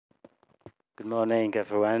Good morning,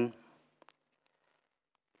 everyone.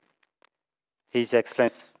 His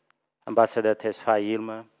Excellency Ambassador Tesfaye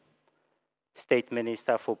Yilmaz, State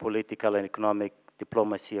Minister for Political and Economic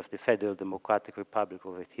Diplomacy of the Federal Democratic Republic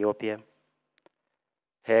of Ethiopia,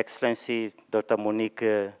 Her Excellency Dr.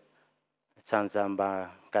 Monique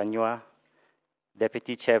Tsanzamba Ganywa,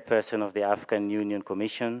 Deputy Chairperson of the African Union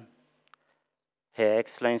Commission, Her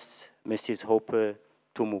Excellency Mrs. Hope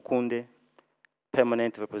Tumukunde,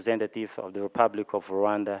 Permanent Representative of the Republic of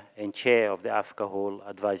Rwanda and Chair of the Africa Whole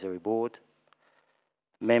Advisory Board,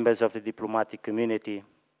 members of the diplomatic community,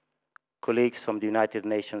 colleagues from the United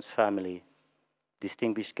Nations family,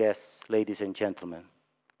 distinguished guests, ladies and gentlemen.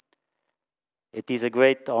 It is a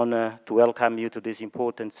great honor to welcome you to this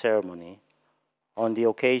important ceremony on the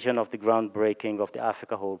occasion of the groundbreaking of the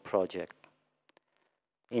Africa Whole project.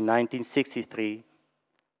 In 1963,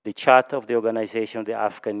 the Charter of the Organization of the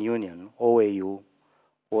African Union, OAU,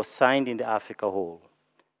 was signed in the Africa Whole,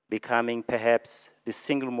 becoming perhaps the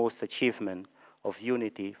single most achievement of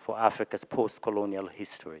unity for Africa's post-colonial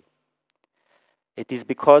history. It is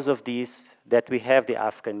because of this that we have the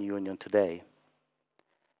African Union today.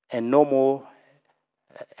 And no more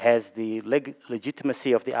has the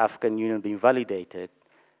legitimacy of the African Union been validated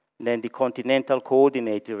than the continental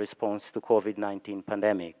coordinated response to COVID-19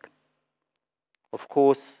 pandemic. Of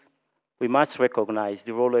course, we must recognize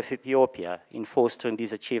the role of Ethiopia in fostering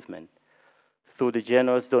this achievement through the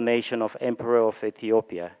generous donation of Emperor of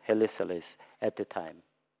Ethiopia, Haile Selassie, at the time.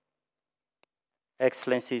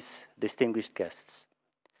 Excellencies, distinguished guests,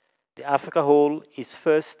 the Africa Whole is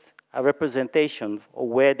first a representation of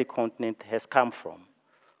where the continent has come from,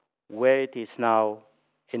 where it is now,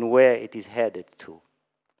 and where it is headed to.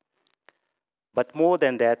 But more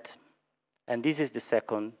than that, and this is the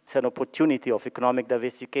second, it's an opportunity of economic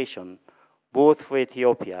diversification, both for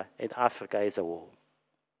Ethiopia and Africa as a whole.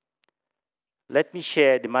 Let me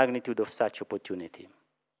share the magnitude of such opportunity.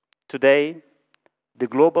 Today, the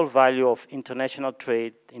global value of international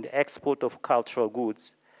trade in the export of cultural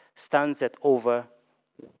goods stands at over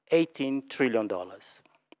 $18 trillion.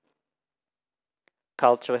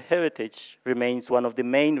 Cultural heritage remains one of the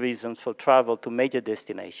main reasons for travel to major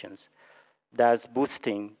destinations, thus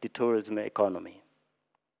boosting the tourism economy.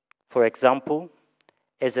 For example,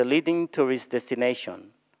 as a leading tourist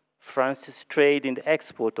destination, France's trade in the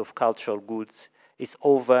export of cultural goods is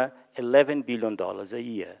over $11 billion a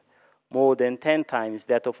year, more than 10 times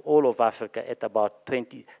that of all of Africa at about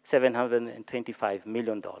 $725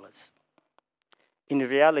 million. In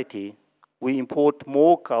reality, we import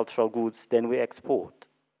more cultural goods than we export.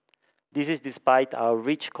 This is despite our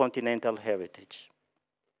rich continental heritage.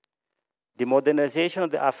 The modernization of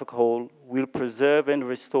the Africa Whole will preserve and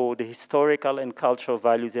restore the historical and cultural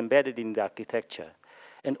values embedded in the architecture,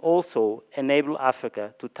 and also enable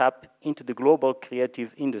Africa to tap into the global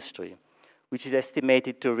creative industry, which is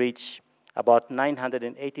estimated to reach about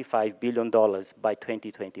 $985 billion by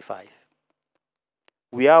 2025.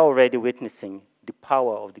 We are already witnessing the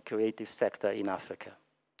power of the creative sector in Africa.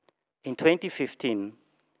 In 2015,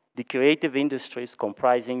 the creative industries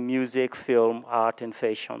comprising music, film, art, and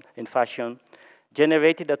fashion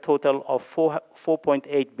generated a total of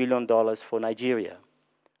 $4.8 billion for Nigeria,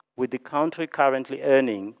 with the country currently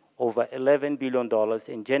earning over $11 billion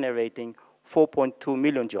and generating 4.2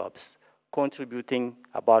 million jobs, contributing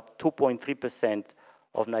about 2.3%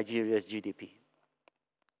 of Nigeria's GDP.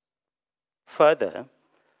 Further,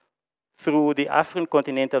 through the African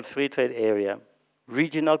Continental Free Trade Area,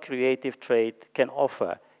 regional creative trade can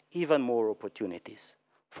offer even more opportunities.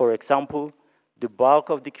 For example, the bulk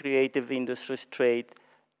of the creative industries trade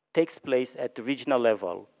takes place at the regional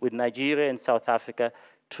level, with Nigeria and South Africa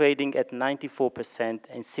trading at 94%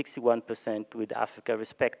 and 61% with Africa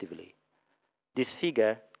respectively. This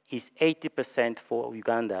figure is 80% for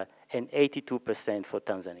Uganda and 82% for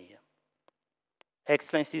Tanzania.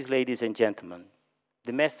 Excellencies, ladies and gentlemen,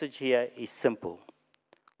 the message here is simple.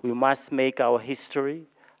 We must make our history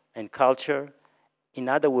and culture, in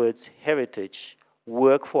other words, heritage,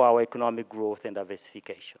 work for our economic growth and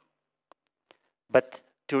diversification. But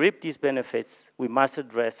to reap these benefits, we must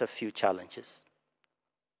address a few challenges.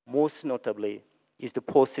 Most notably is the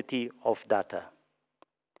paucity of data.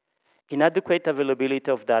 Inadequate availability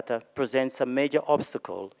of data presents a major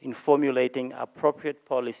obstacle in formulating appropriate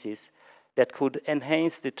policies that could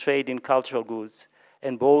enhance the trade in cultural goods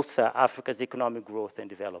and bolster Africa's economic growth and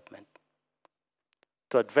development.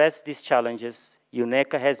 To address these challenges,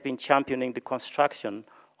 UNECA has been championing the construction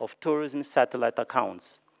of tourism satellite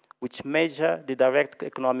accounts, which measure the direct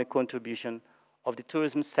economic contribution of the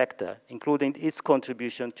tourism sector, including its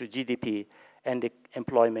contribution to GDP and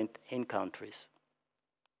employment in countries.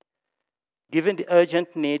 Given the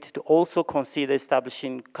urgent need to also consider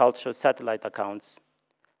establishing cultural satellite accounts,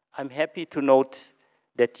 I'm happy to note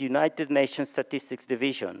that the United Nations Statistics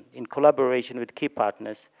Division, in collaboration with key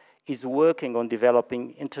partners, is working on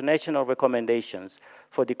developing international recommendations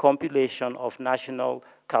for the compilation of national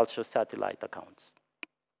cultural satellite accounts.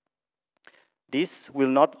 This will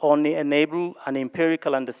not only enable an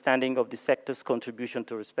empirical understanding of the sector's contribution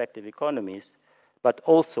to respective economies, but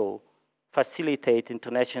also facilitate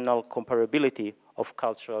international comparability of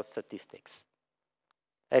cultural statistics.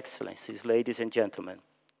 Excellencies, ladies and gentlemen,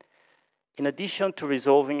 in addition to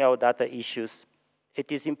resolving our data issues, it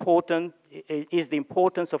is the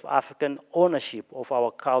importance of African ownership of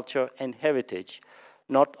our culture and heritage,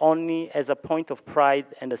 not only as a point of pride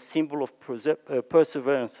and a symbol of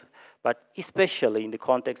perseverance, but especially in the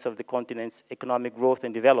context of the continent's economic growth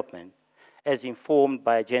and development, as informed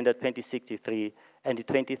by Agenda 2063 and the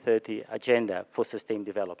 2030 Agenda for Sustained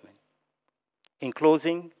Development. In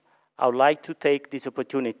closing, I would like to take this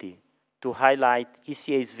opportunity to highlight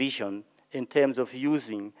ECA's vision in terms of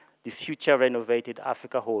using the future renovated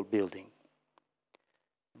Africa Hall building.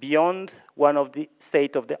 Beyond one of the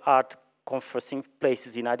state-of-the-art conferencing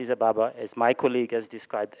places in Addis Ababa, as my colleague has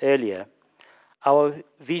described earlier, our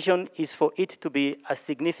vision is for it to be a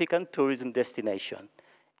significant tourism destination,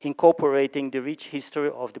 incorporating the rich history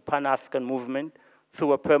of the Pan-African movement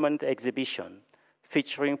through a permanent exhibition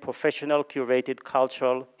featuring professional curated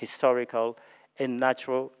cultural, historical, and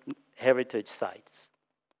natural heritage sites.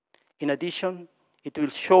 In addition, it will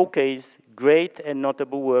showcase great and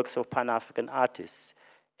notable works of Pan-African artists,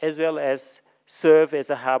 as well as serve as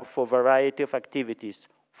a hub for a variety of activities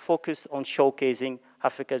focused on showcasing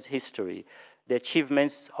Africa's history, the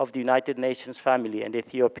achievements of the United Nations family, and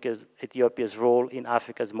Ethiopia's role in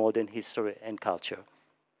Africa's modern history and culture.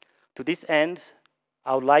 To this end,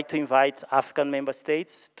 I would like to invite African member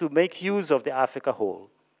states to make use of the Africa Hall.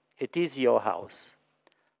 It is your house.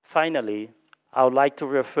 Finally, I would like to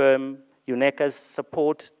reaffirm UNECA's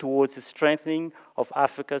support towards the strengthening of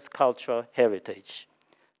Africa's cultural heritage.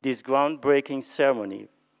 This groundbreaking ceremony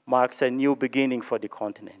marks a new beginning for the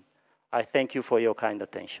continent. I thank you for your kind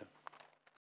attention.